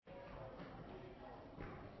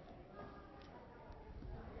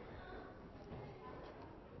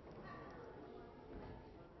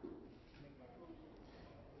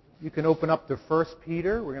You can open up to 1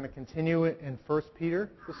 Peter. We're going to continue in 1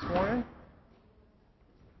 Peter this morning.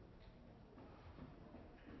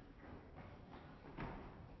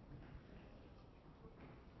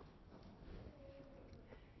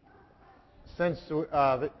 Since we're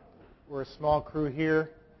a small crew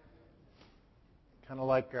here, kind of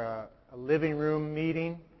like a living room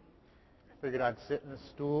meeting, I figured I'd sit in a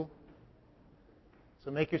stool.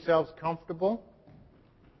 So make yourselves comfortable.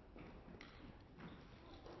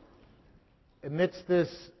 Amidst this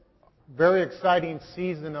very exciting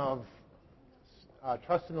season of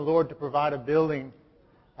trusting the Lord to provide a building,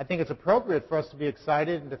 I think it's appropriate for us to be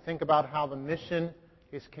excited and to think about how the mission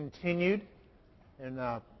is continued and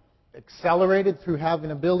accelerated through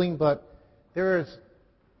having a building, but there is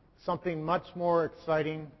something much more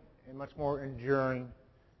exciting and much more enduring.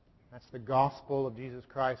 That's the gospel of Jesus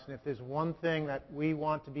Christ. And if there's one thing that we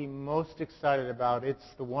want to be most excited about, it's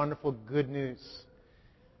the wonderful good news.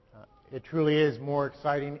 It truly is more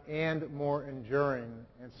exciting and more enduring.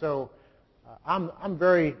 And so I'm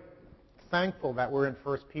very thankful that we're in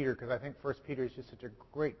 1 Peter, because I think 1 Peter is just such a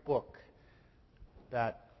great book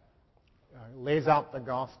that lays out the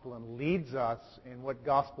gospel and leads us in what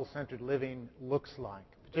gospel-centered living looks like,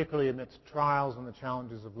 particularly amidst trials and the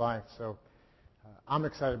challenges of life. So I'm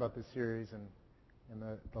excited about this series and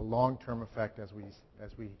the long-term effect as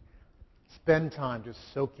we spend time just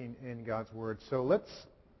soaking in God's Word. So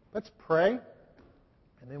let's pray,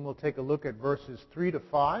 and then we'll take a look at verses 3 to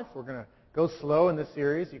 5. We're going to go slow in this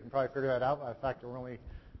series. You can probably figure that out by the fact that we're only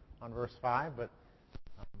on verse 5. But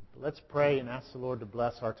let's pray and ask the Lord to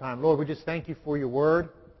bless our time. Lord, we just thank you for your word.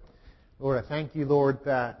 Lord, I thank you, Lord,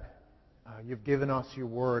 that you've given us your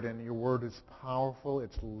word, and your word is powerful.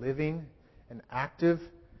 It's living and active.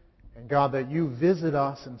 And God, that you visit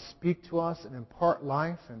us and speak to us and impart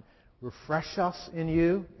life and refresh us in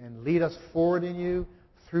you and lead us forward in you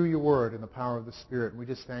through your word and the power of the Spirit. And we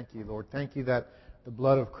just thank you, Lord. Thank you that the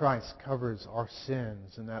blood of Christ covers our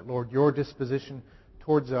sins, and that, Lord, your disposition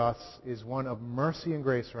towards us is one of mercy and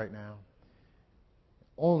grace right now,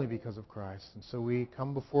 only because of Christ. And so we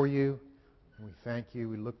come before you, and we thank you.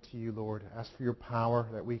 We look to you, Lord. Ask for your power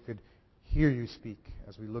that we could hear you speak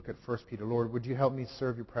as we look at 1 Peter. Lord, would you help me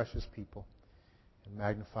serve your precious people and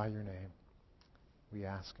magnify your name? We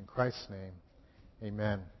ask in Christ's name.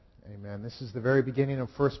 Amen. Amen. This is the very beginning of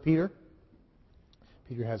 1 Peter.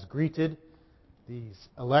 Peter has greeted these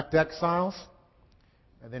elect exiles.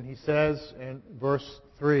 And then he says in verse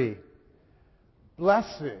 3,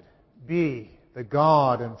 "Blessed be the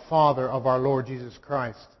God and Father of our Lord Jesus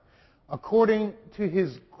Christ. According to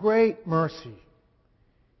his great mercy,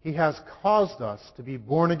 he has caused us to be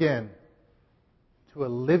born again to a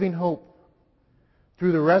living hope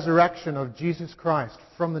through the resurrection of Jesus Christ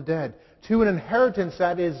from the dead, to an inheritance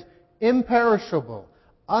that is imperishable,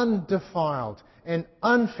 undefiled, and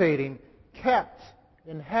unfading, kept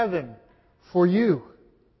in heaven for you,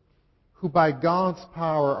 who by God's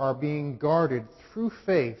power are being guarded through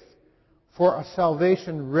faith for a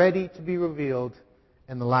salvation ready to be revealed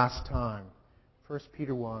in the last time." 1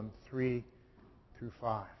 Peter 1, 3 through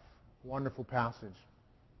 5. Wonderful passage.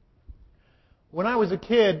 When I was a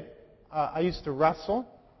kid, I used to wrestle.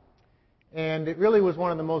 And it really was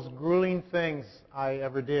one of the most grueling things I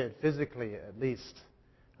ever did, physically at least.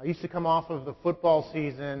 I used to come off of the football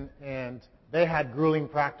season, and they had grueling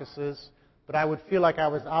practices, but I would feel like I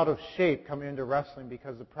was out of shape coming into wrestling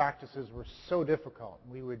because the practices were so difficult.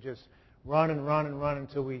 We would just run and run and run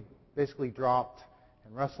until we basically dropped,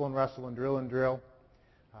 and wrestle and drill,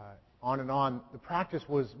 on and on. The practice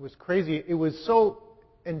was crazy. It was so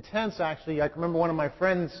intense, actually. I can remember one of my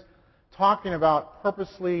friends talking about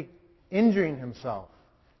purposely injuring himself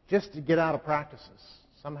just to get out of practices,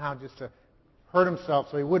 somehow just to hurt himself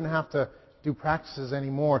so he wouldn't have to do practices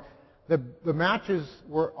anymore. The matches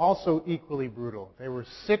were also equally brutal. They were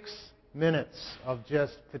 6 minutes of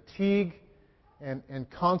just fatigue and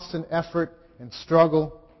constant effort and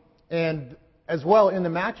struggle. And as well, in the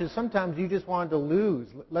matches, sometimes you just wanted to lose.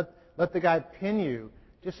 Let the guy pin you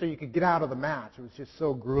just so you could get out of the match. It was just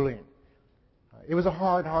so grueling. It was a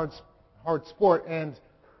hard sport, and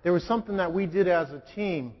there was something that we did as a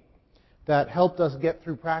team that helped us get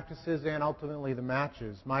through practices and ultimately the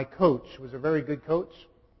matches. My coach was a very good coach,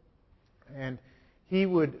 and he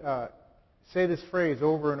would say this phrase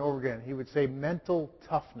over and over again. He would say mental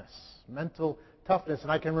toughness.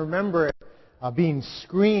 And I can remember it being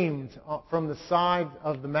screamed from the side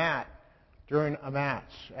of the mat during a match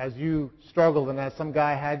as you struggled and as some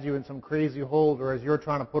guy had you in some crazy hold, or as you're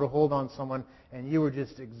trying to put a hold on someone and you were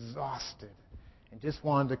just exhausted and just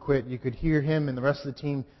wanted to quit. You could hear him and the rest of the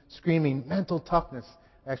team screaming mental toughness.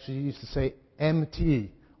 Actually, he used to say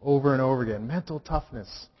MT over and over again. Mental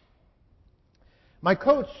toughness. My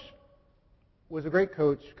coach was a great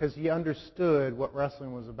coach because he understood what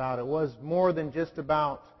wrestling was about. It was more than just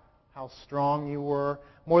about how strong you were,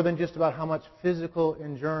 more than just about how much physical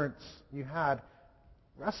endurance you had.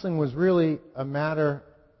 Wrestling was really a matter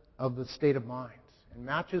of the state of mind. And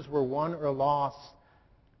matches were won or lost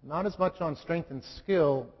not as much on strength and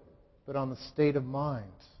skill, but on the state of mind.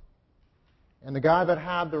 And the guy that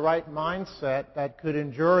had the right mindset that could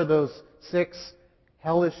endure those 6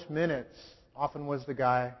 hellish minutes often was the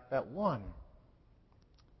guy that won.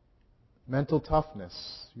 Mental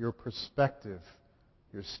toughness, your perspective,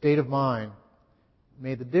 your state of mind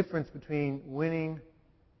made the difference between winning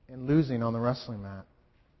and losing on the wrestling mat.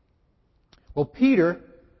 Well, Peter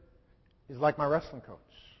is like my wrestling coach.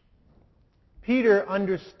 Peter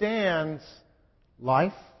understands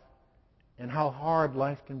life and how hard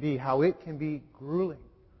life can be, how it can be grueling.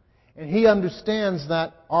 And he understands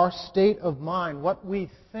that our state of mind, what we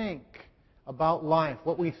think about life,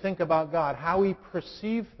 what we think about God, how we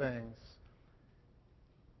perceive things,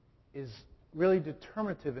 is really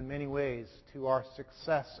determinative in many ways to our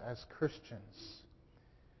success as Christians.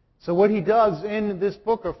 So what he does in this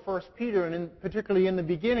book of 1 Peter, and particularly in the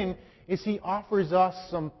beginning, is he offers us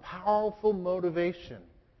some powerful motivation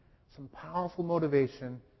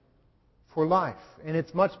for life. And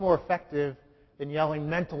it's much more effective than yelling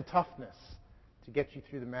mental toughness to get you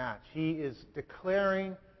through the match. He is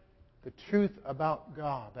declaring the truth about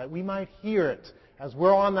God, that we might hear it as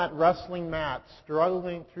we're on that wrestling mat,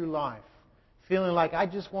 struggling through life, feeling like I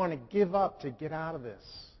just want to give up to get out of this.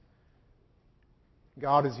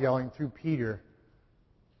 God is yelling through Peter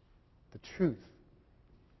the truth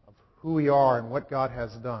of who we are and what God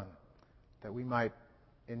has done, that we might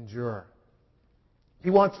endure.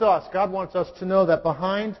 God wants us to know that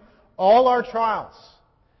behind all our trials,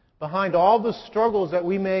 behind all the struggles that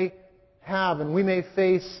we may have and we may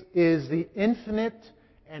face, is the infinite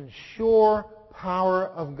and sure power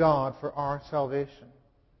of God for our salvation.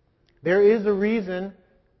 There is a reason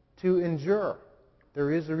to endure.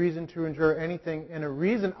 There is a reason to endure anything, and a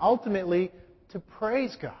reason ultimately to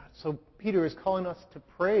praise God. So Peter is calling us to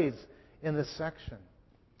praise in this section.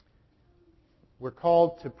 We're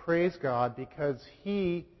called to praise God because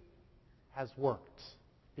He has worked,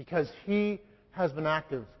 because He has been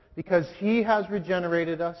active, because He has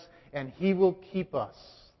regenerated us, and He will keep us.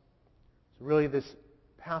 So really this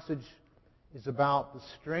passage is about the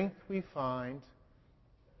strength we find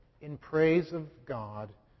in praise of God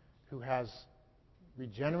who has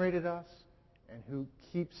regenerated us and who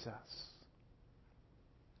keeps us.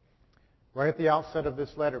 Right at the outset of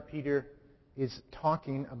this letter, Peter is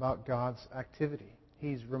talking about God's activity.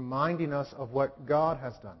 He's reminding us of what God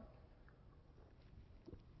has done.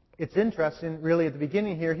 It's interesting, really, at the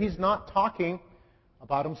beginning here, he's not talking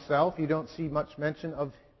about himself. You don't see much mention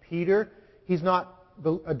of Peter. He's not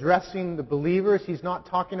addressing the believers. He's not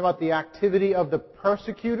talking about the activity of the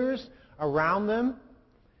persecutors around them.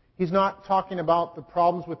 He's not talking about the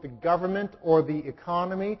problems with the government or the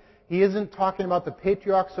economy. He isn't talking about the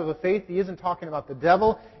patriarchs of the faith. He isn't talking about the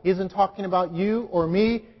devil. He isn't talking about you or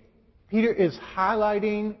me. Peter is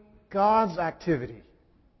highlighting God's activity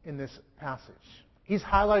in this passage. He's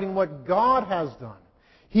highlighting what God has done.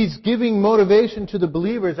 He's giving motivation to the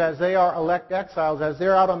believers as they are elect exiles, as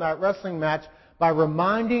they're out on that wrestling match, by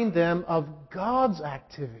reminding them of God's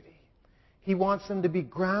activity. He wants them to be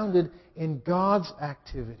grounded in God's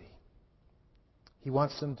activity. He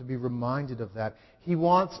wants them to be reminded of that. He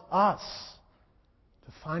wants us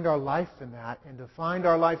to find our life in that, and to find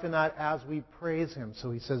our life in that as we praise Him.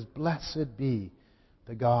 So he says, "Blessed be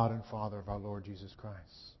the God and Father of our Lord Jesus Christ."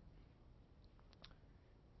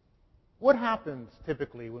 What happens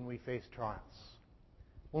typically when we face trials?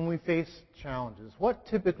 When we face challenges? What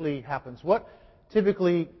typically happens? What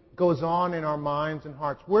typically goes on in our minds and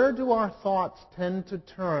hearts? Where do our thoughts tend to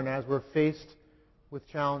turn as we're faced with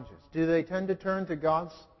challenges? Do they tend to turn to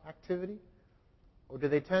God's activity? Or do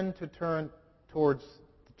they tend to turn towards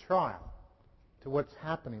the trial, to what's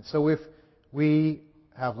happening? So if we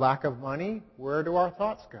have lack of money, where do our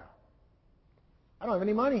thoughts go? I don't have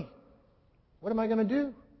any money. What am I going to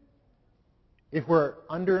do? If we're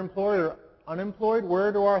underemployed or unemployed,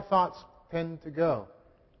 where do our thoughts tend to go?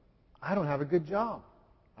 I don't have a good job.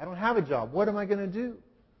 I don't have a job. What am I going to do?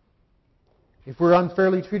 If we're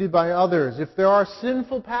unfairly treated by others, if there are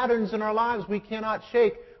sinful patterns in our lives we cannot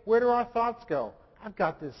shake, where do our thoughts go? I've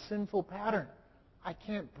got this sinful pattern. I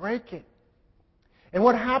can't break it. And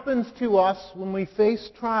what happens to us when we face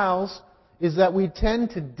trials is that we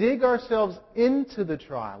tend to dig ourselves into the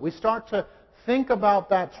trial. We start to think about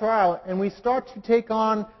that trial, and we start to take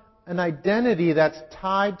on an identity that's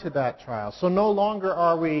tied to that trial. So no longer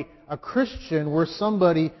are we a Christian, we're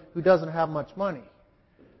somebody who doesn't have much money.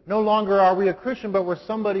 No longer are we a Christian, but we're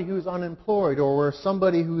somebody who's unemployed, or we're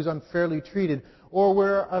somebody who's unfairly treated, or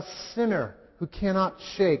we're a sinner who cannot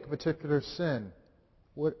shake a particular sin.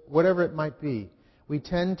 Whatever it might be. We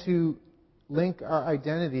tend to link our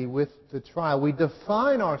identity with the trial. We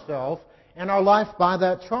define ourselves and our life by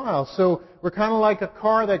that trial. So we're kind of like a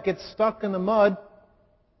car that gets stuck in the mud,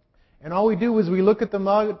 and all we do is we look at the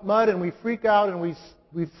mud and we freak out and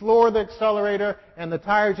we floor the accelerator and the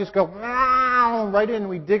tires just go right in and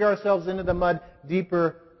we dig ourselves into the mud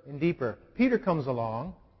deeper and deeper. Peter comes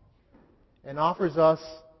along and offers us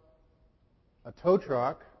a tow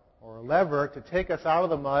truck or a lever to take us out of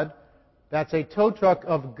the mud. That's a tow truck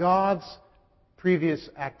of God's previous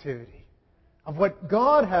activity, of what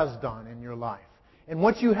God has done in your life, and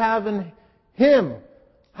what you have in Him,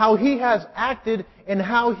 how He has acted, and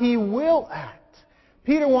how He will act.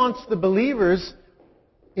 Peter wants the believers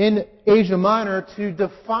in Asia Minor to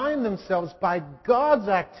define themselves by God's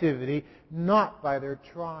activity, not by their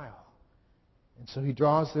trial. And so he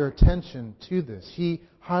draws their attention to this. He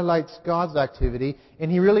highlights God's activity, and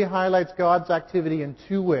he really highlights God's activity in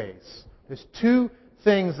two ways. There's two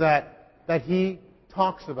things that he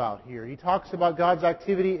talks about here. He talks about God's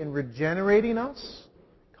activity in regenerating us,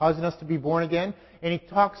 causing us to be born again, and he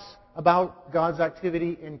talks about God's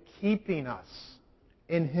activity in keeping us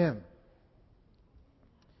in Him.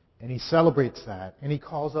 And he celebrates that, and he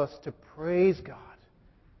calls us to praise God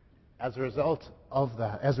as a result of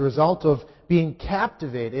that, as a result of being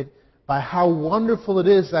captivated by how wonderful it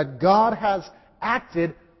is that God has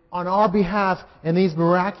acted on our behalf in these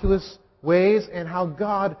miraculous ways, and how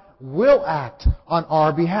God will act on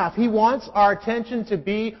our behalf. He wants our attention to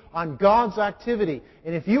be on God's activity.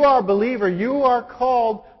 And if you are a believer, you are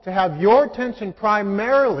called to have your attention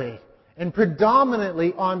primarily and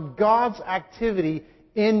predominantly on God's activity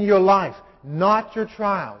in your life. Not your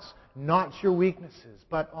trials, not your weaknesses,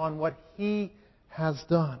 but on what He has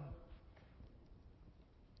done.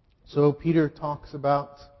 So Peter talks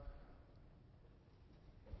about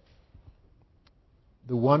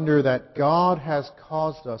the wonder that God has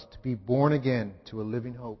caused us to be born again to a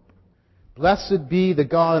living hope. Blessed be the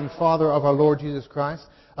God and Father of our Lord Jesus Christ.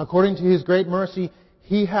 According to His great mercy,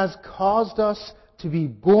 He has caused us to be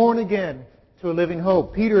born again to a living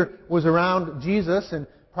hope. Peter was around Jesus and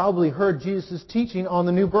probably heard Jesus' teaching on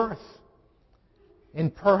the new birth.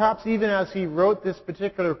 And perhaps even as he wrote this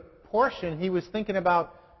particular portion, he was thinking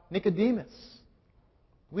about Nicodemus.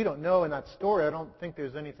 We don't know in that story. I don't think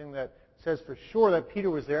there's anything that says for sure that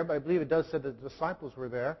Peter was there, but I believe it does say that the disciples were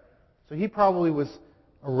there. So he probably was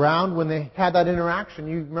around when they had that interaction.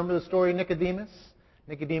 You remember the story of Nicodemus?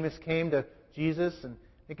 Nicodemus came to Jesus, and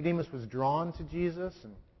Nicodemus was drawn to Jesus.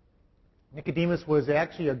 And Nicodemus was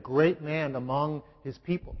actually a great man among his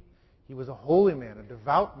people. He was a holy man, a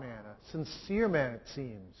devout man, a sincere man, it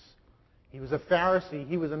seems. He was a Pharisee.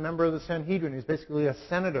 He was a member of the Sanhedrin. He was basically a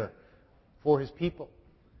senator for his people.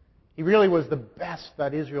 He really was the best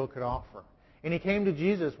that Israel could offer. And he came to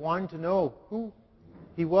Jesus wanting to know who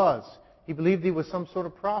He was. He believed He was some sort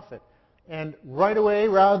of prophet. And right away,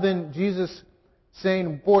 rather than Jesus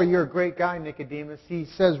saying, "Boy, you're a great guy, Nicodemus," he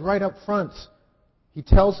says right up front, he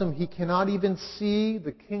tells him he cannot even see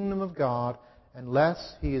the kingdom of God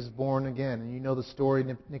unless he is born again. And you know the story.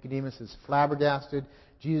 Nicodemus is flabbergasted.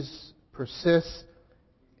 Jesus persists.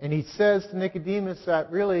 And he says to Nicodemus that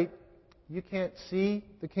really, you can't see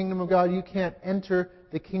the kingdom of God. You can't enter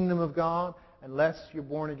the kingdom of God unless you're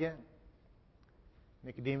born again.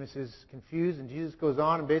 Nicodemus is confused, and Jesus goes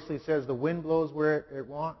on and basically says the wind blows where it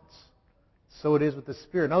wants. So it is with the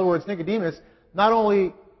Spirit. In other words, Nicodemus, not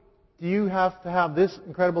only do you have to have this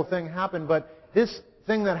incredible thing happen, but this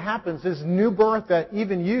thing that happens, this new birth that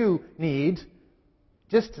even you need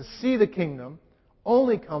just to see the kingdom,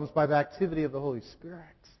 only comes by the activity of the Holy Spirit.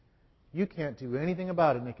 You can't do anything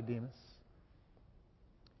about it, Nicodemus.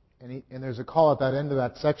 And there's a call at that end of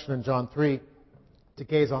that section in John 3 to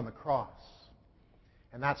gaze on the cross.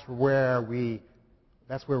 And that's where we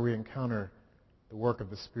encounter the work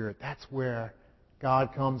of the Spirit. That's where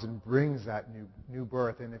God comes and brings that new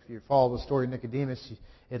birth. And if you follow the story of Nicodemus,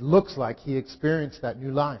 it looks like he experienced that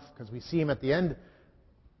new life, because we see him at the end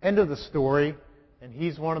of the story, and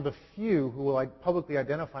he's one of the few who will publicly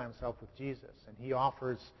identify himself with Jesus. And he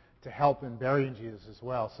offers to help in burying Jesus as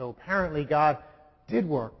well. So apparently God did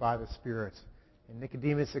work by the Spirit, and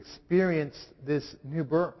Nicodemus experienced this new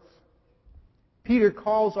birth. Peter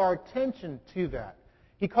calls our attention to that.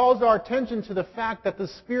 He calls our attention to the fact that the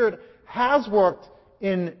Spirit has worked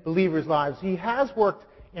in believers' lives. He has worked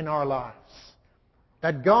in our lives.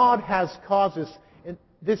 That God has caused us. And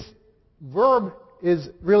this verb is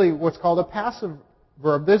really what's called a passive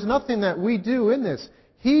verb. There's nothing that we do in this.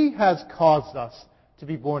 He has caused us to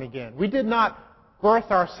be born again. We did not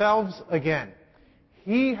birth ourselves again.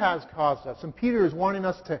 He has caused us. And Peter is wanting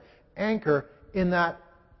us to anchor in that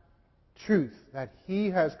truth, that He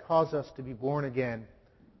has caused us to be born again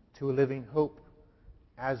to a living hope.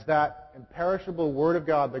 As that imperishable Word of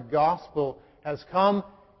God, the gospel, has come,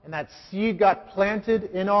 and that seed got planted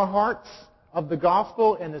in our hearts of the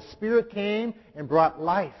gospel, and the Spirit came and brought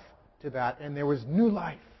life to that, and there was new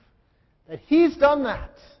life. That He's done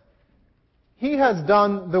that. He has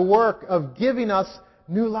done the work of giving us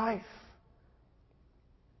new life.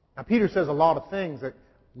 Now, Peter says a lot of things that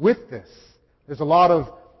with this. There's a lot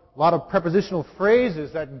of prepositional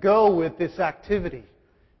phrases that go with this activity.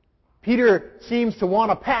 Peter seems to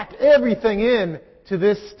want to pack everything in to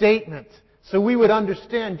this statement so we would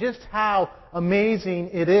understand just how amazing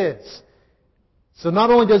it is. So not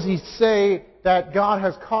only does he say that God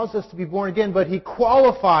has caused us to be born again, but he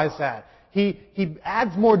qualifies that. He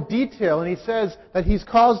adds more detail, and he says that He's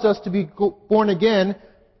caused us to be born again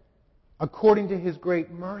according to His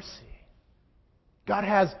great mercy. God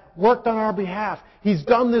has worked on our behalf. He's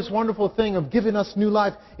done this wonderful thing of giving us new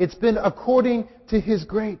life. It's been according to His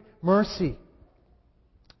great mercy.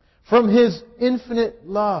 From His infinite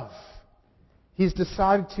love, He's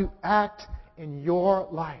decided to act in your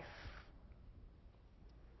life.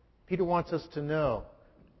 Peter wants us to know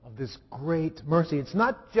of this great mercy. It's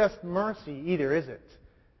not just mercy either, is it?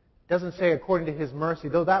 It doesn't say according to His mercy,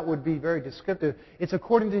 though that would be very descriptive. It's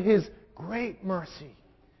according to His great mercy.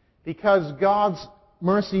 Because God's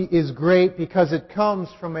mercy is great because it comes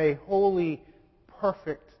from a holy,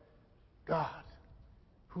 perfect God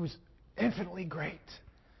who's infinitely great,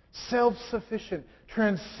 self-sufficient,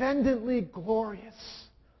 transcendently glorious.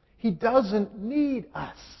 He doesn't need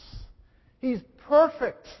us. He's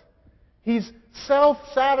perfect. He's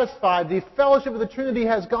self-satisfied. The fellowship of the Trinity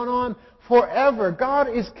has gone on forever. God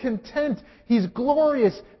is content. He's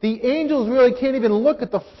glorious. The angels really can't even look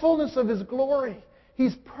at the fullness of His glory.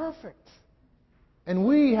 He's perfect. And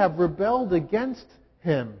we have rebelled against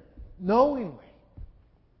Him knowingly.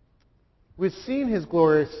 We've seen His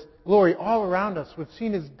glory all around us. We've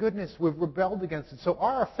seen His goodness. We've rebelled against it. So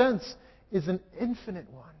our offense is an infinite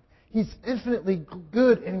one. He's infinitely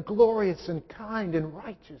good and glorious and kind and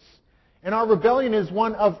righteous. And our rebellion is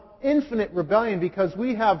one of infinite rebellion because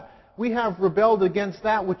we have rebelled against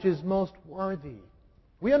that which is most worthy.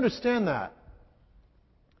 We understand that.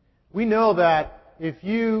 We know that if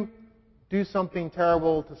you do something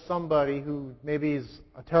terrible to somebody who maybe is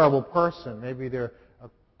a terrible person, maybe they're a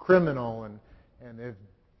criminal and they've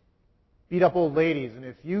beat up old ladies, and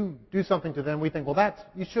if you do something to them, we think, well,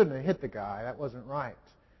 you shouldn't have hit the guy. That wasn't right.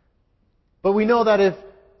 But we know that if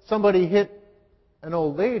somebody hit an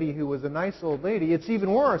old lady who was a nice old lady, it's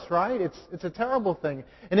even worse, right? It's a terrible thing.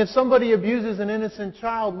 And if somebody abuses an innocent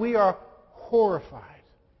child, we are horrified.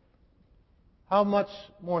 How much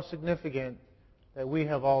more significant that we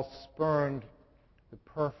have all spurned the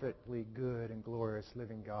perfectly good and glorious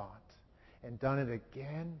living God and done it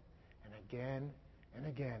again and again and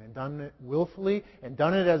again, and done it willfully and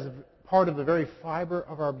done it as part of the very fiber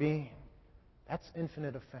of our being. That's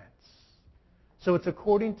infinite offense. So it's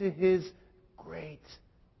according to His great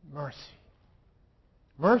mercy.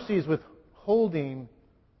 Mercy is withholding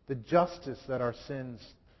the justice that our sins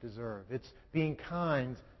deserve. It's being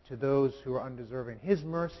kind to those who are undeserving. His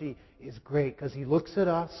mercy is great because He looks at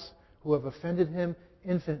us who have offended Him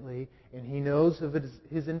infinitely, and He knows of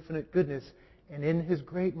His infinite goodness, and in His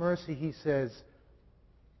great mercy He says,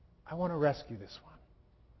 I want to rescue this one.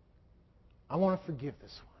 I want to forgive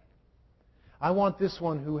this one. I want this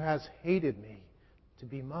one who has hated me to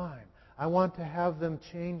be mine. I want to have them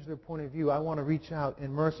change their point of view. I want to reach out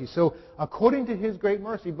in mercy. So, according to His great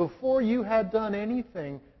mercy, before you had done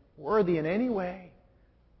anything worthy in any way,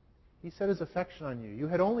 He set His affection on you. You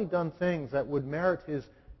had only done things that would merit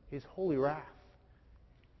His holy wrath.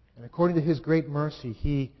 And according to His great mercy,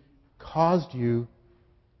 He caused you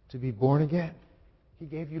to be born again. He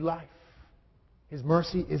gave you life. His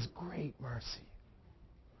mercy is great mercy.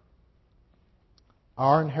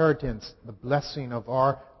 Our inheritance, the blessing of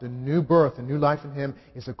the new birth, the new life in Him,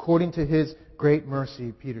 is according to His great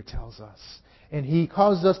mercy, Peter tells us. And He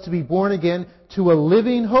causes us to be born again to a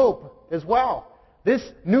living hope as well. This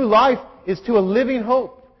new life is to a living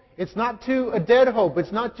hope. It's not to a dead hope.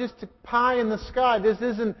 It's not just a pie in the sky. This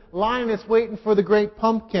isn't Linus waiting for the great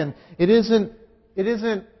pumpkin. It isn't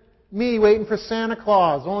me waiting for Santa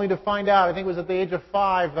Claus, only to find out, I think it was at the age of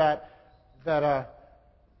 5,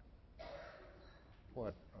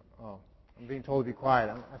 I'm being told to be quiet.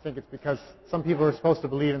 I think it's because some people are supposed to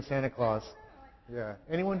believe in Santa Claus. Yeah.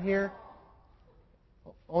 Anyone here?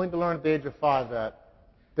 Only to learn at the age of 5 that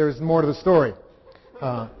there's more to the story.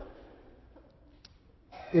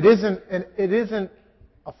 It isn't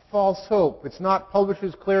a false hope. It's not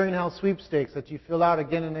Publishers Clearinghouse sweepstakes that you fill out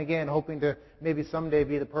again and again, hoping to maybe someday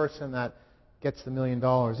be the person that gets the $1 million.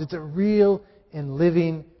 It's a real and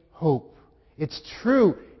living hope. It's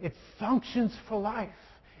true. It functions for life.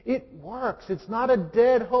 It works. It's not a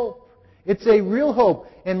dead hope. It's a real hope.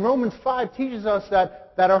 And Romans 5 teaches us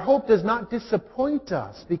that our hope does not disappoint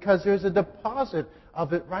us because there's a deposit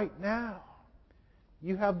of it right now.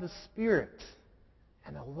 You have the Spirit,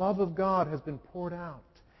 and the love of God has been poured out.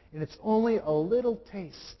 And it's only a little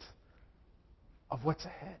taste of what's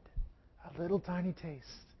ahead. A little tiny taste.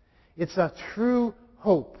 It's a true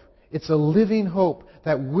hope. It's a living hope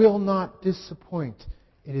that will not disappoint.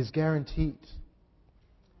 It is guaranteed.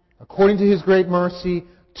 According to His great mercy,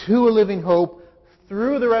 to a living hope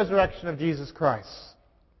through the resurrection of Jesus Christ.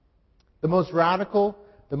 The most radical,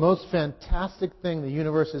 the most fantastic thing the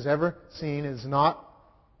universe has ever seen is not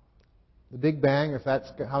the Big Bang, if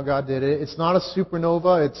that's how God did it. It's not a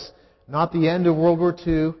supernova. It's not the end of World War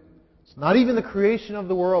II. It's not even the creation of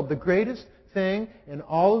the world. The greatest thing in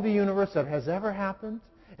all of the universe that has ever happened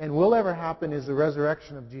and will ever happen is the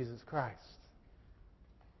resurrection of Jesus Christ.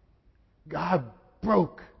 God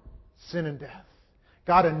broke sin and death.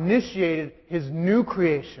 God initiated His new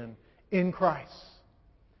creation in Christ.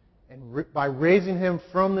 And by raising Him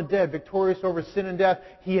from the dead, victorious over sin and death,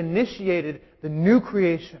 He initiated the new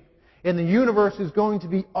creation. And the universe is going to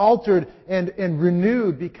be altered and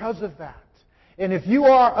renewed because of that. And if you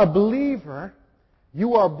are a believer,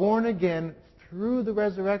 you are born again through the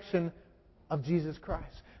resurrection of Jesus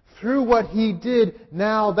Christ. Through what He did,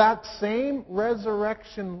 now that same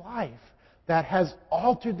resurrection life that has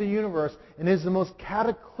altered the universe and is the most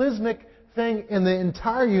cataclysmic thing in the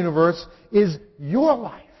entire universe is your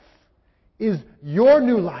life, is your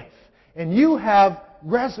new life. And you have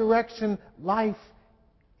resurrection life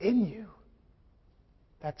in you.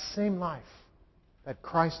 That same life that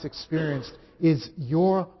Christ experienced is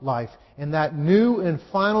your life. And that new and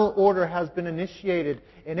final order has been initiated.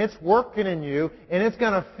 And it's working in you. And it's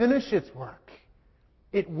going to finish its work.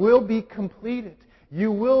 It will be completed. You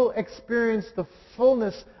will experience the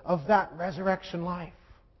fullness of that resurrection life.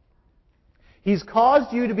 He's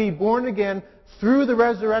caused you to be born again through the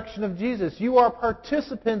resurrection of Jesus. You are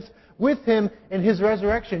participants with Him in His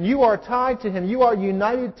resurrection. You are tied to Him. You are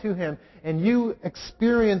united to Him. And you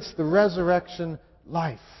experience the resurrection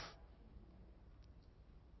life.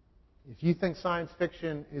 If you think science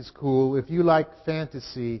fiction is cool, if you like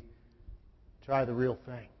fantasy, try the real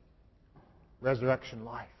thing. Resurrection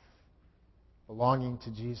life. Belonging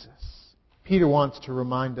to Jesus. Peter wants to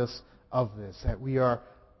remind us of this, that we are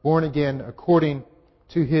born again according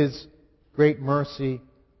to His great mercy,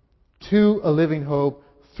 to a living hope,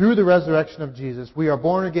 through the resurrection of Jesus. We are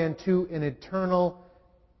born again to an eternal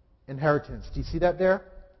inheritance. Do you see that there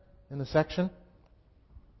in the section?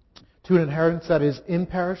 To an inheritance that is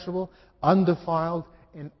imperishable, undefiled,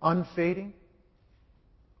 and unfading.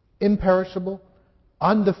 Imperishable,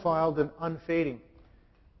 undefiled, and unfading.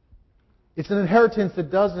 It's an inheritance that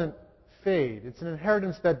doesn't fade. It's an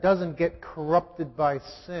inheritance that doesn't get corrupted by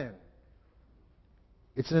sin.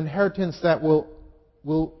 It's an inheritance that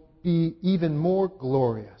will be even more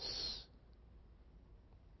glorious.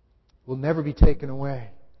 Will never be taken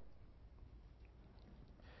away.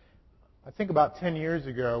 I think about 10 years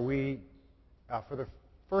ago, we, for the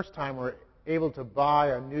first time, were able to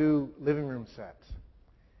buy a new living room set.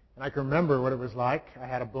 And I can remember what it was like. I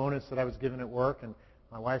had a bonus that I was given at work, and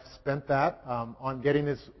my wife spent that on getting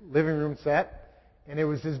this living room set. And it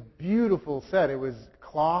was this beautiful set. It was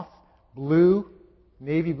cloth, blue,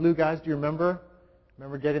 navy blue. Guys, do you remember?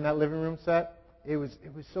 Remember getting that living room set? It was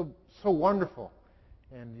so wonderful.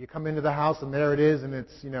 And you come into the house, and there it is, and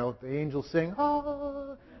it's, the angels sing,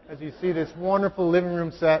 ah, as you see this wonderful living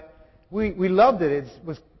room set. We loved it. It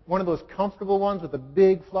was one of those comfortable ones with the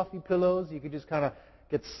big fluffy pillows. You could just kind of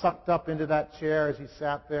get sucked up into that chair as you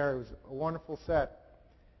sat there. It was a wonderful set.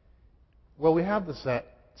 Well, we have the set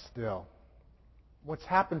still. What's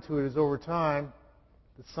happened to it is over time,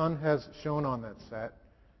 the sun has shone on that set,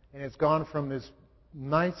 and it's gone from this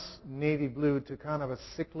nice navy blue to kind of a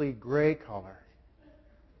sickly gray color.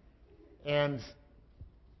 And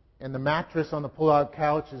the mattress on the pull-out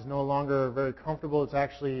couch is no longer very comfortable. It's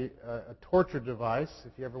actually a torture device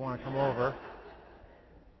if you ever want to come over.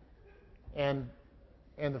 And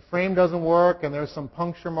the frame doesn't work, and there's some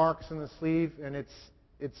puncture marks in the sleeve, and it's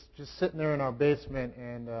just sitting there in our basement,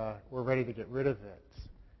 and we're ready to get rid of it.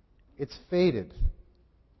 It's faded.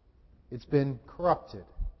 It's been corrupted.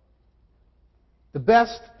 The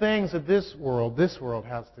best things that this world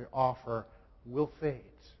has to offer will fade,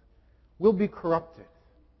 will be corrupted,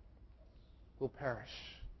 will perish.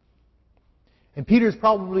 And Peter's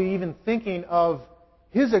probably even thinking of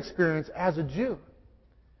his experience as a Jew.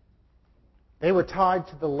 They were tied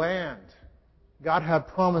to the land. God had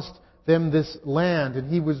promised them this land,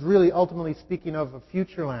 and he was really ultimately speaking of a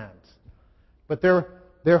future land. But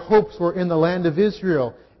their hopes were in the land of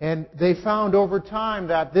Israel, and they found over time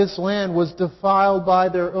that this land was defiled by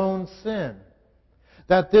their own sin.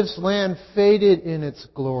 That this land faded in its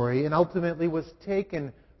glory and ultimately was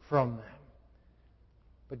taken from them.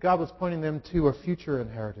 But God was pointing them to a future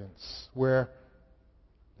inheritance where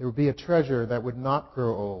there would be a treasure that would not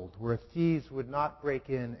grow old, where thieves would not break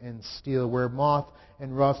in and steal, where moth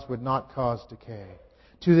and rust would not cause decay.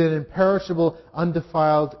 To that imperishable,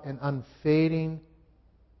 undefiled, and unfading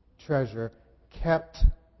treasure kept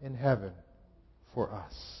in heaven for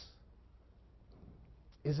us.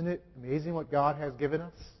 Isn't it amazing what God has given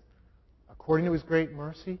us? According to His great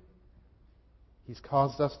mercy, He's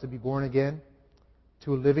caused us to be born again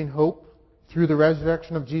to a living hope through the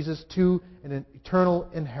resurrection of Jesus to an eternal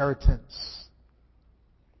inheritance.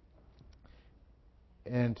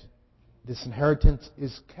 And this inheritance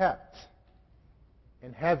is kept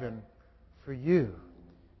in heaven for you,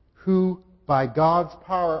 who by God's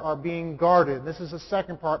power are being guarded. This is the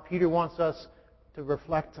second part Peter wants us to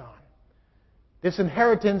reflect on. This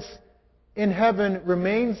inheritance in heaven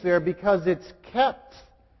remains there because it's kept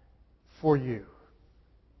for you.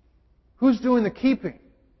 Who's doing the keeping?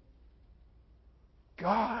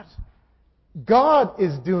 God. God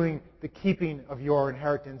is doing the keeping of your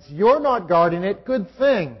inheritance. You're not guarding it. Good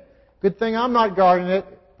thing. Good thing I'm not guarding it.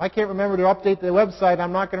 I can't remember to update the website.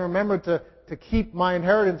 I'm not going to remember to keep my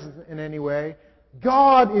inheritance in any way.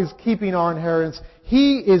 God is keeping our inheritance.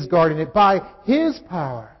 He is guarding it. By His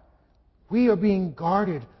power, we are being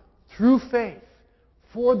guarded through faith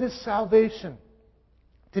for this salvation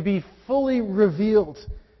to be fully revealed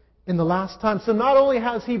in the last time. So not only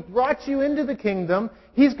has He brought you into the kingdom,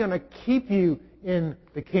 He's going to keep you in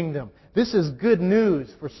the kingdom. This is good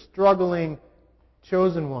news for struggling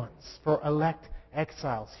chosen ones, for elect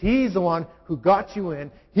exiles. He's the one who got you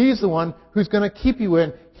in. He's the one who's going to keep you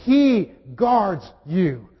in. He guards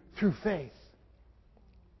you through faith.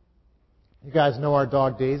 You guys know our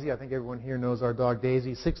dog Daisy. I think everyone here knows our dog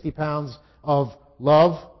Daisy. 60 pounds of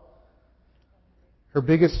love. Her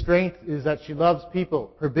biggest strength is that she loves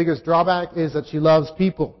people. Her biggest drawback is that she loves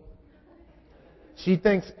people. She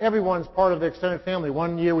thinks everyone's part of the extended family.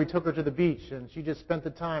 One year we took her to the beach and she just spent the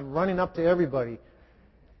time running up to everybody,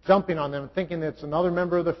 jumping on them, thinking it's another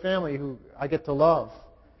member of the family who I get to love.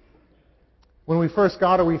 When we first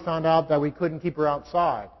got her, we found out that we couldn't keep her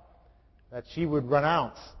outside, that she would run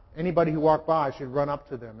out. Anybody who walked by should run up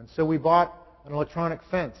to them. And so we bought an electronic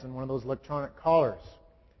fence and one of those electronic collars.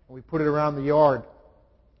 And we put it around the yard.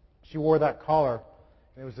 She wore that collar,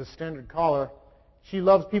 and it was a standard collar. She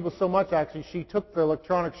loves people so much, actually, she took the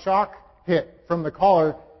electronic shock hit from the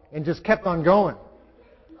collar and just kept on going.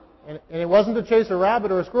 And it wasn't to chase a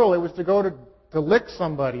rabbit or a squirrel. It was to go to lick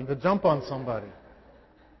somebody, to jump on somebody.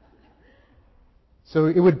 So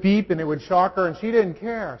it would beep and it would shock her, and she didn't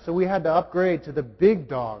care. So we had to upgrade to the big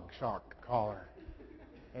dog shock collar.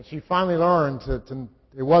 And she finally learned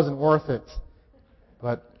it wasn't worth it.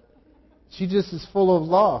 But she just is full of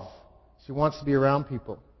love. She wants to be around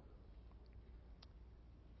people.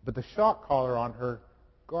 But the shock collar on her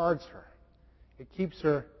guards her. It keeps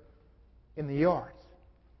her in the yard.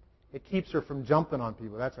 It keeps her from jumping on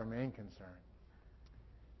people. That's our main concern.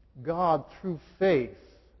 God, through faith,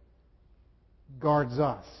 guards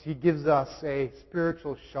us. He gives us a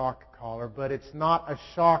spiritual shock collar, but it's not a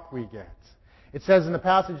shock we get. It says in the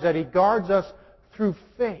passage that He guards us through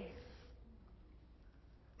faith.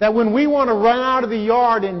 That when we want to run out of the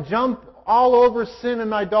yard and jump all over sin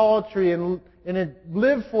and idolatry and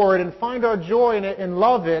live for it and find our joy in it and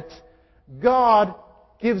love it, God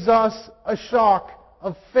gives us a shock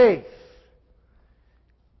of faith.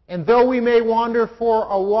 And though we may wander for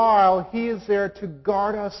a while, He is there to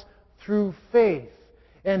guard us through faith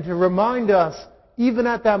and to remind us, even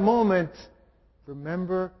at that moment,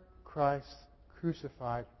 remember Christ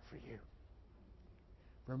crucified for you.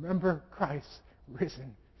 Remember Christ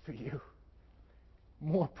risen for you.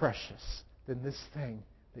 More precious than this thing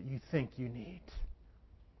that you think you need.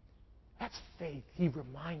 That's faith. He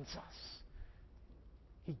reminds us.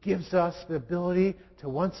 He gives us the ability to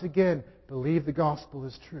once again believe the gospel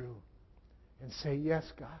is true and say, yes,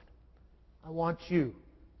 God, I want you.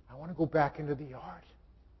 I want to go back into the yard.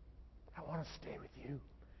 I want to stay with you.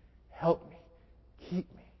 help me,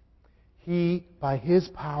 keep me. He, by His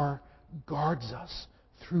power, guards us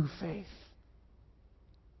through faith.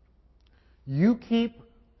 You keep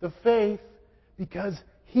the faith because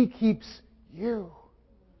He keeps you.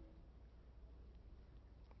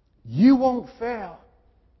 You won't fail,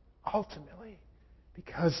 ultimately,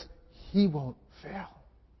 because He won't fail.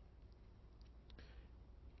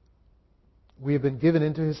 We have been given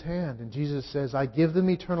into His hand, and Jesus says, I give them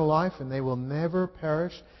eternal life, and they will never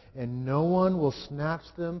perish, and no one will snatch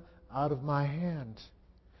them out of my hand.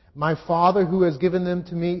 My Father who has given them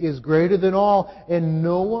to me is greater than all, and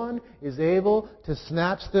no one is able to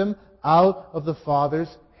snatch them out of the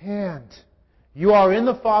Father's hand. You are in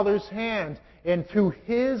the Father's hand, and through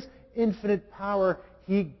His infinite power,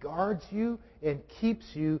 He guards you and keeps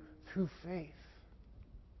you through faith.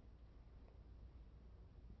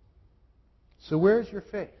 So where's your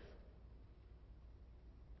faith?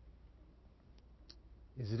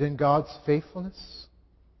 Is it in God's faithfulness?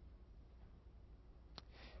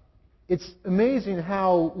 It's amazing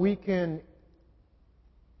how we can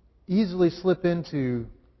easily slip into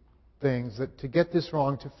things that to get this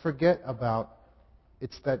wrong, to forget about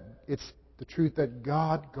it's the truth that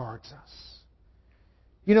God guards us.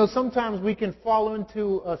 You know, sometimes we can fall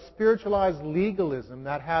into a spiritualized legalism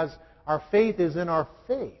that has our faith is in our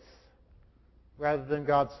faith rather than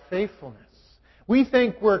God's faithfulness. We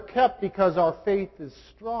think we're kept because our faith is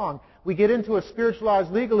strong. We get into a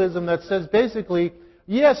spiritualized legalism that says basically,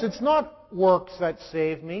 yes, it's not works that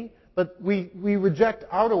save me, but we reject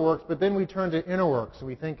outer works, but then we turn to inner works, and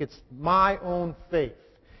we think it's my own faith.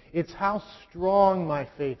 It's how strong my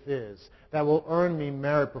faith is that will earn me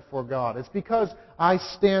merit before God. It's because I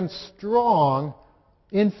stand strong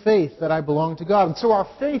in faith that I belong to God. And so our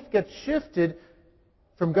faith gets shifted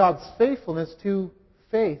from God's faithfulness to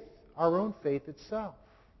faith, our own faith itself.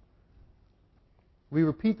 We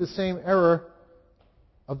repeat the same error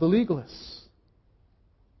of the legalists.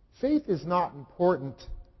 Faith is not important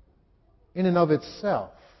in and of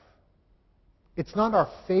itself. It's not our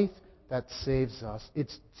faith that saves us.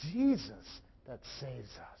 It's Jesus that saves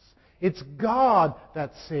us. It's God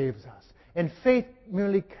that saves us. And faith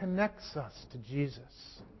merely connects us to Jesus.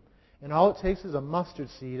 And all it takes is a mustard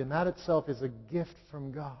seed, and that itself is a gift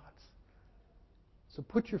from God. So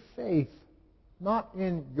put your faith not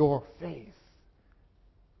in your faith,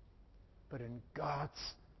 but in God's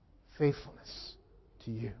faithfulness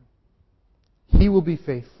to you. He will be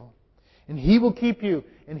faithful. And He will keep you.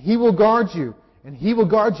 And He will guard you. And He will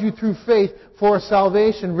guard you through faith for a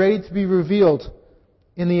salvation ready to be revealed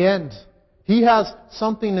in the end. He has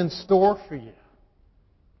something in store for you.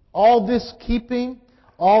 All this keeping,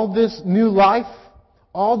 all this new life,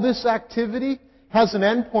 all this activity has an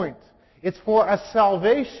end point. It's for a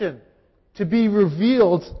salvation to be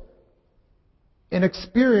revealed and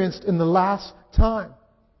experienced in the last time.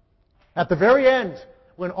 At the very end,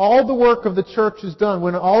 when all the work of the church is done,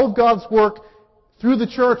 when all of God's work through the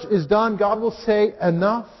church is done, God will say,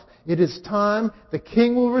 enough, it is time, the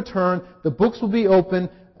King will return, the books will be open,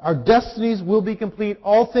 our destinies will be complete,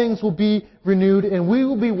 all things will be renewed, and we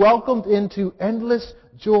will be welcomed into endless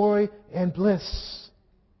joy and bliss.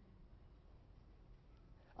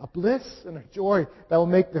 A bliss and a joy that will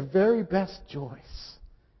make the very best joys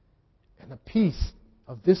and the peace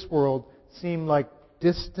of this world seem like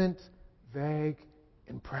distant, vague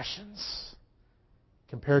impressions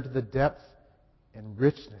compared to the depth and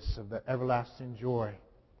richness of the everlasting joy.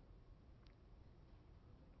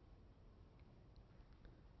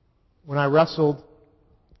 When I wrestled,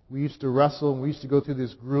 we used to wrestle and we used to go through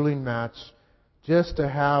this grueling match just to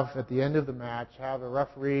have, at the end of the match, have a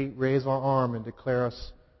referee raise our arm and declare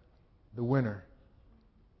us the winner.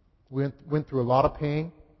 We went through a lot of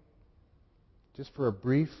pain just for a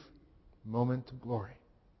brief moment of glory.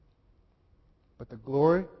 But the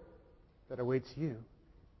glory that awaits you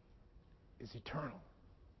is eternal.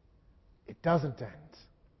 It doesn't end.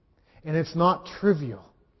 And it's not trivial.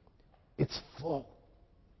 It's full.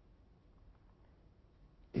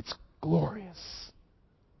 It's glorious.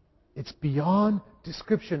 It's beyond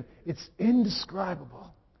description. It's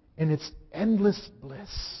indescribable. And it's endless bliss.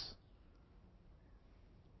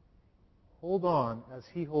 Hold on as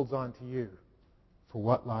He holds on to you for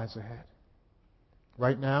what lies ahead.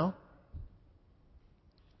 Right now,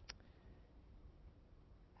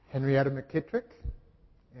 Henrietta McKittrick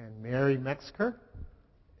and Mary Metzger,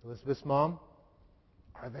 Elizabeth's mom,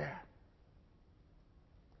 are there.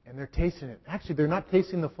 And they're tasting it. Actually, they're not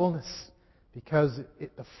tasting the fullness because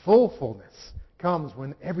the full fullness comes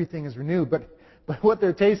when everything is renewed. But what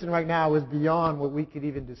they're tasting right now is beyond what we could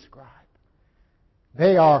even describe.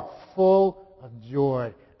 They are full of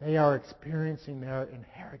joy. they are experiencing their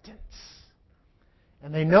inheritance.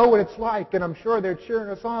 And they know what it's like, and I'm sure they're cheering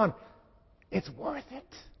us on. It's worth it.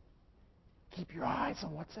 Keep your eyes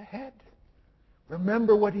on what's ahead.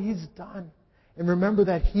 Remember what He's done. And remember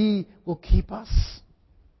that He will keep us.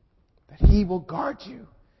 That He will guard you.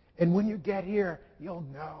 And when you get here, you'll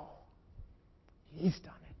know He's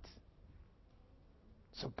done it.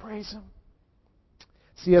 So praise Him.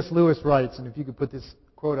 C.S. Lewis writes, and if you could put this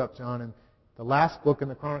quote up, John, in the last book in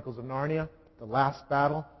the Chronicles of Narnia, the last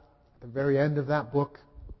battle, at the very end of that book,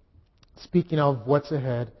 speaking of what's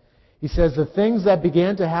ahead, he says, the things that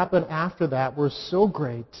began to happen after that were so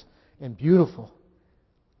great and beautiful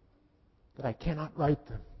that I cannot write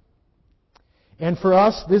them. And for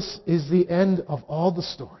us, this is the end of all the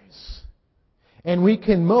stories. And we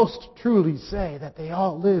can most truly say that they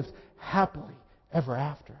all lived happily ever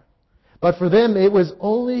after. But for them, it was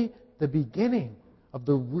only the beginning of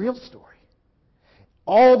the real story.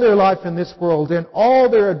 All their life in this world and all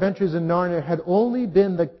their adventures in Narnia had only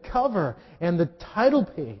been the cover and the title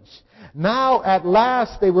page. Now, at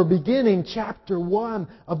last, they were beginning chapter 1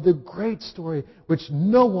 of the great story which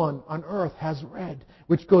no one on earth has read,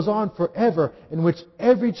 which goes on forever, in which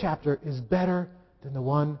every chapter is better than the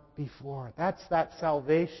one before. That's that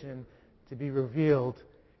salvation to be revealed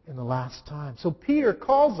in the last time. So Peter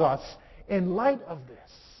calls us, in light of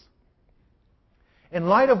this, in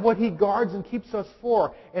light of what He guards and keeps us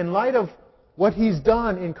for, in light of what He's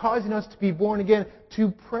done in causing us to be born again,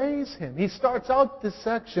 to praise Him. He starts out this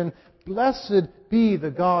section, blessed be the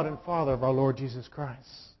God and Father of our Lord Jesus Christ.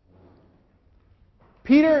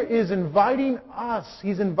 Peter is inviting us,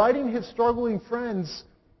 he's inviting his struggling friends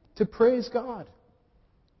to praise God.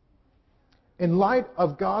 In light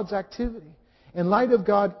of God's activity, in light of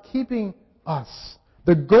God keeping us.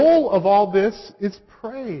 The goal of all this is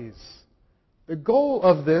praise. The goal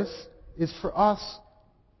of this is for us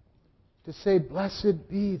to say, blessed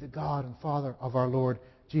be the God and Father of our Lord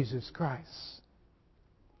Jesus Christ.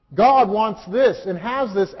 God wants this and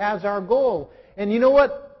has this as our goal. And you know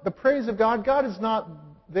what? The praise of God, God is not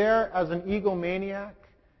there as an egomaniac,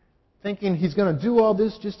 thinking He's going to do all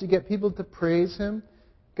this just to get people to praise Him.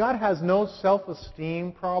 God has no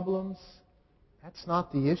self-esteem problems. That's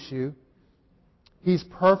not the issue. He's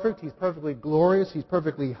perfect. He's perfectly glorious. He's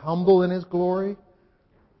perfectly humble in His glory.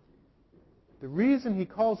 The reason He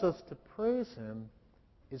calls us to praise Him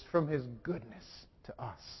is from His goodness to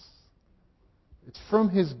us. It's from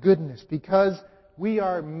His goodness because we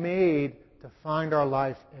are made to find our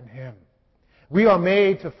life in Him. We are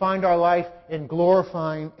made to find our life in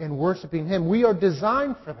glorifying and worshiping Him. We are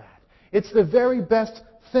designed for that. It's the very best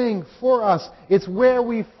thing for us. It's where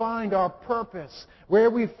we find our purpose, where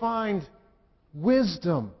we find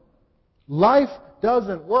wisdom. Life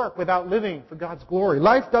doesn't work without living for God's glory.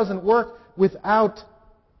 Life doesn't work without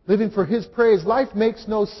living for His praise. Life makes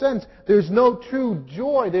no sense. There's no true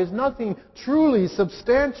joy. There's nothing truly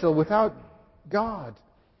substantial without God.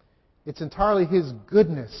 It's entirely His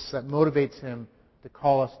goodness that motivates Him to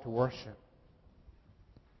call us to worship.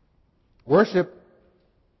 Worship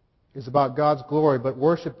is about God's glory, but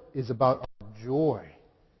worship is about our joy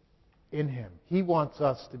in Him. He wants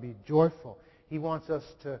us to be joyful. He wants us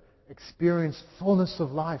to experience fullness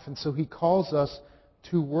of life. And so He calls us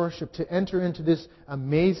to worship, to enter into this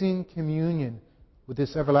amazing communion with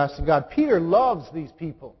this everlasting God. Peter loves these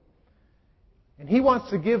people. And he wants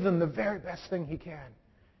to give them the very best thing he can.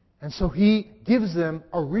 And so he gives them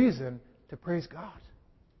a reason to praise God.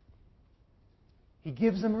 He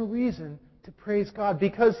gives them a reason to praise God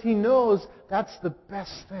because he knows that's the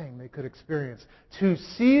best thing they could experience. To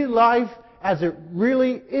see life as it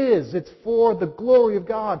really is. It's for the glory of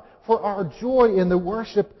God, for our joy in the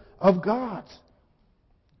worship of God.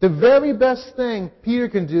 The very best thing Peter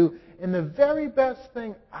can do, and the very best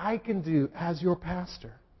thing I can do as your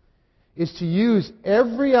pastor, is to use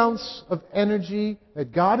every ounce of energy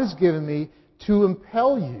that God has given me to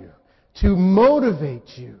impel you, to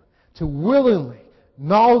motivate you, to willingly,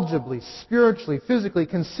 knowledgeably, spiritually, physically,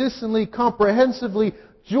 consistently, comprehensively,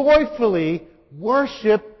 joyfully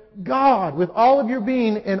worship God with all of your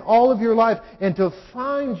being and all of your life, and to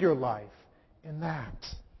find your life in that.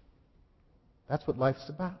 That's what life's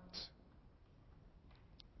about.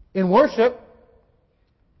 In worship,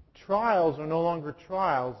 trials are no longer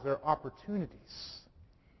trials, they're opportunities.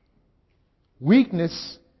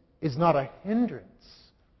 Weakness is not a hindrance,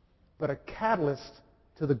 but a catalyst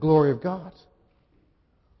to the glory of God.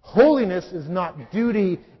 Holiness is not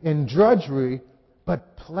duty and drudgery,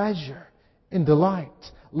 but pleasure and delight.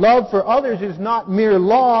 Love for others is not mere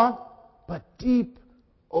law, but deep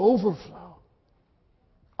overflow.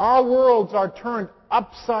 Our worlds are turned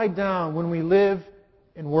upside down when we live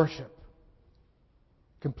in worship.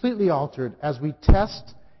 Completely altered as we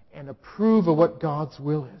test and approve of what God's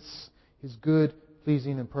will is. His good,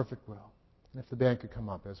 pleasing, and perfect will. And if the band could come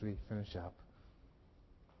up as we finish up.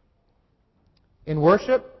 In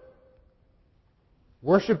worship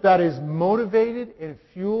that is motivated and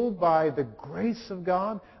fueled by the grace of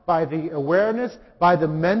God, by the awareness, by the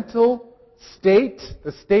mental state,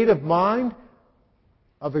 the state of mind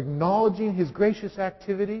of acknowledging His gracious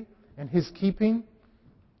activity and His keeping.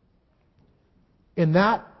 In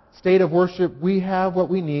that state of worship, we have what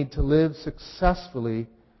we need to live successfully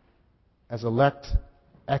as elect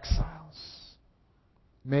exiles.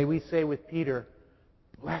 May we say with Peter,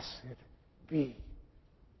 blessed be,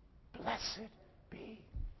 blessed be,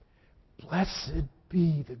 blessed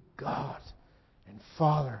be the God and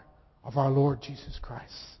Father of our Lord Jesus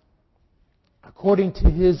Christ. According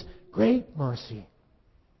to His great mercy,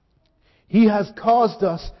 He has caused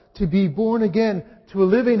us to be born again to a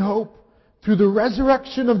living hope through the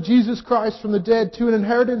resurrection of Jesus Christ from the dead, to an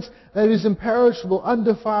inheritance that is imperishable,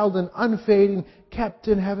 undefiled, and unfading, kept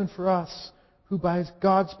in heaven for us, who by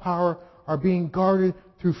God's power are being guarded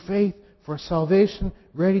through faith for salvation,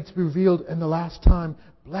 ready to be revealed in the last time.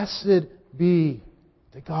 Blessed be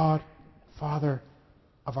the God and Father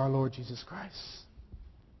of our Lord Jesus Christ.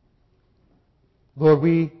 Lord,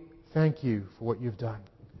 we thank You for what You've done.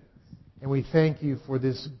 And we thank You for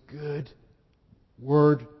this good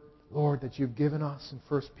word, Lord, that You've given us in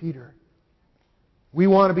 1 Peter. We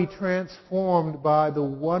want to be transformed by the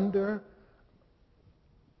wonder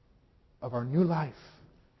of our new life,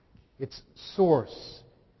 its source,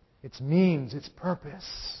 its means, its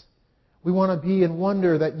purpose. We want to be in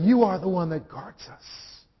wonder that You are the one that guards us.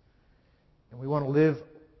 And we want to live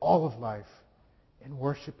all of life in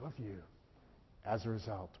worship of You. As a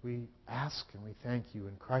result, we ask and we thank You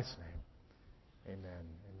in Christ's name. Amen.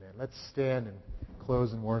 Amen. Let's stand and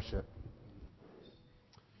close in worship.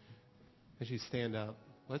 As you stand up,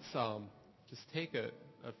 let's just take a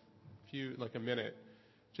minute.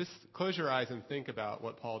 Just close your eyes and think about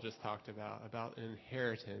what Paul just talked about an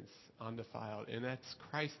inheritance undefiled, and that's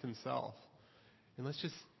Christ Himself. And let's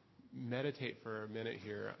just meditate for a minute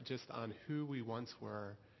here just on who we once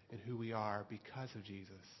were and who we are because of Jesus.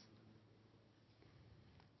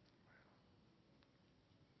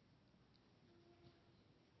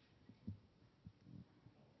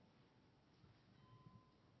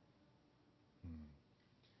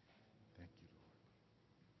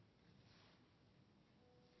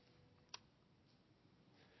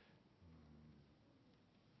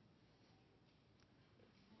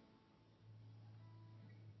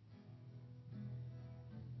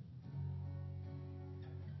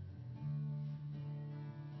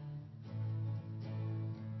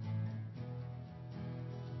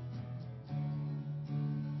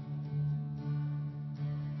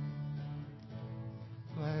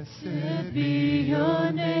 Blessed be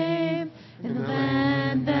Your name in the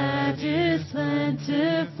land that is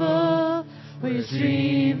plentiful, where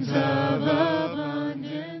streams of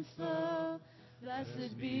abundance flow.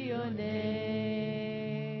 Blessed be Your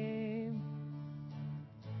name.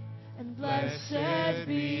 And blessed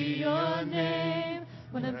be Your name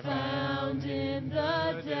when I'm found in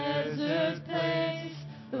the desert place,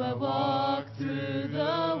 though I walk through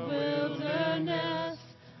the wilderness.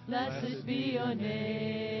 Blessed be Your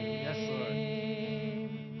name. Yes, Lord.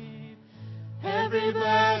 Every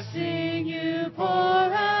blessing You pour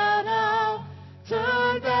out, I'll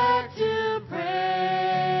turn back to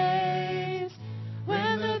praise.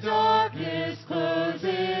 When the darkness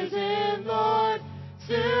closes in, Lord,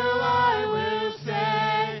 still I will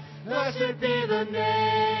say, blessed be the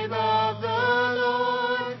name of the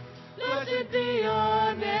Lord. Blessed be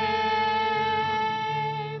Your name.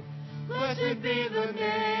 Blessed be the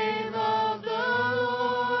name of the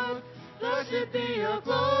Lord. Blessed be Your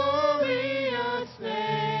glorious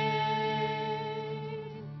name.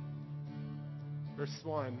 Verse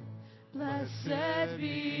 1. Blessed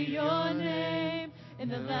be Your name in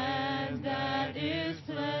the land that is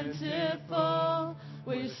plentiful,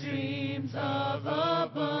 where streams of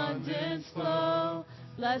abundance flow.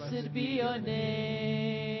 Blessed be Your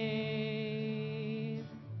name.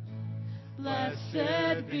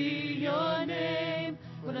 Blessed be Your name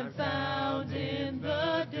when I'm found in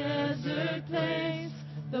the desert place,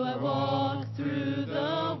 though I walk through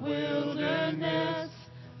the wilderness.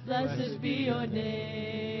 Blessed be Your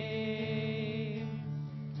name.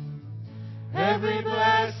 Every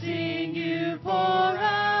blessing You pour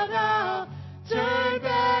out, I'll turn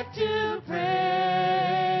back to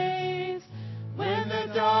praise. When the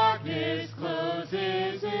darkness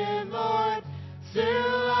closes in, Lord, still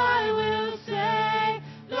I will say,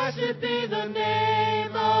 blessed be the name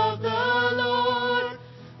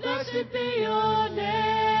Blessed be your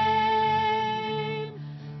name.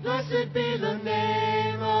 Blessed be the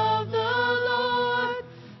name of the Lord.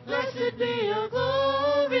 Blessed be your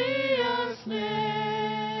glorious name.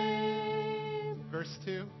 Verse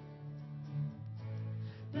 2.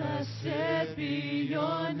 Blessed be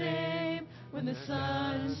your name when the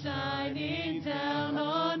sun's shining down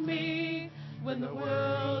on me, when the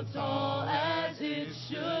world's all as it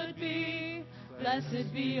should be.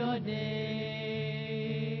 Blessed be your name.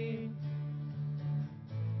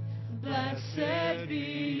 Blessed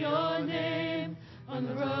be your name on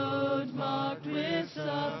the road marked with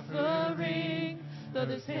suffering, though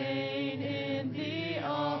there's pain in the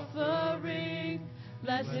offering.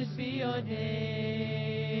 Blessed be your name.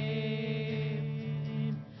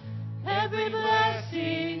 Every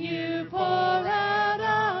blessing you pour out,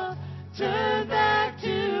 I'll turn back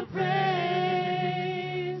to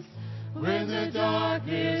praise. When the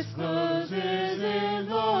darkness closes in,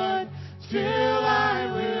 Lord, still I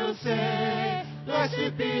will say,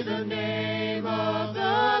 blessed be the name of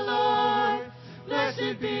the Lord.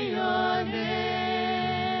 Blessed be your name.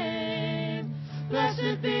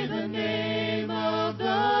 Blessed be the name of the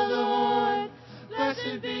Lord.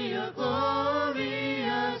 Blessed be your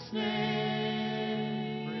glorious name.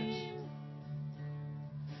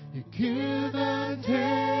 You give and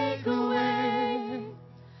take away.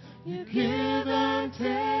 You give and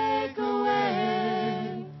take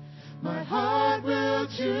away. My heart will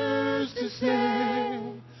choose to say,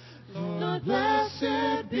 Lord,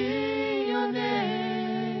 blessed be your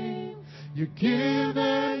name. You give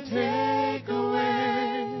and take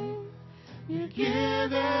away. You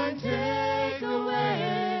give and take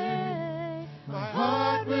away. My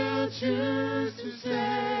heart will choose to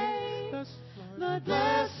say, Lord,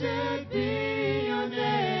 blessed be your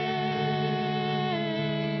name.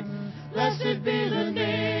 Blessed be the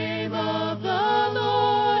name of the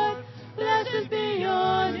Lord. Blessed be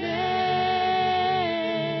your name.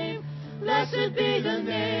 Blessed be the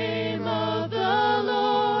name of the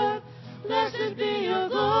Lord. Blessed be your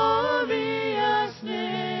glorious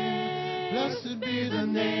name. Blessed be the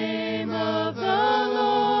name of the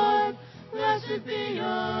Lord. Blessed be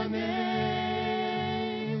your name.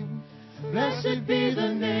 Blessed be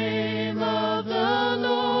the name of the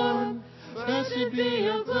Lord. Blessed be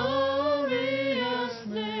your glorious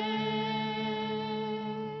name.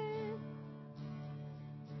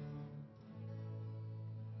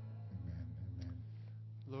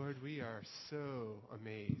 Lord, we are so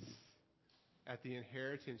amazed at the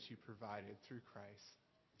inheritance you provided through Christ.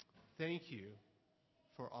 Thank you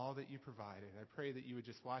for all that you provided. I pray that you would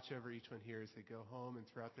just watch over each one here as they go home and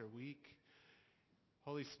throughout their week.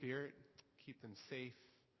 Holy Spirit, keep them safe,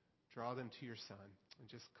 draw them to your Son, and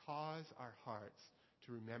just cause our hearts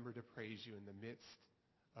to remember to praise you in the midst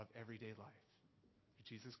of everyday life.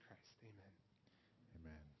 Through Jesus Christ, amen.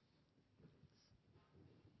 Amen.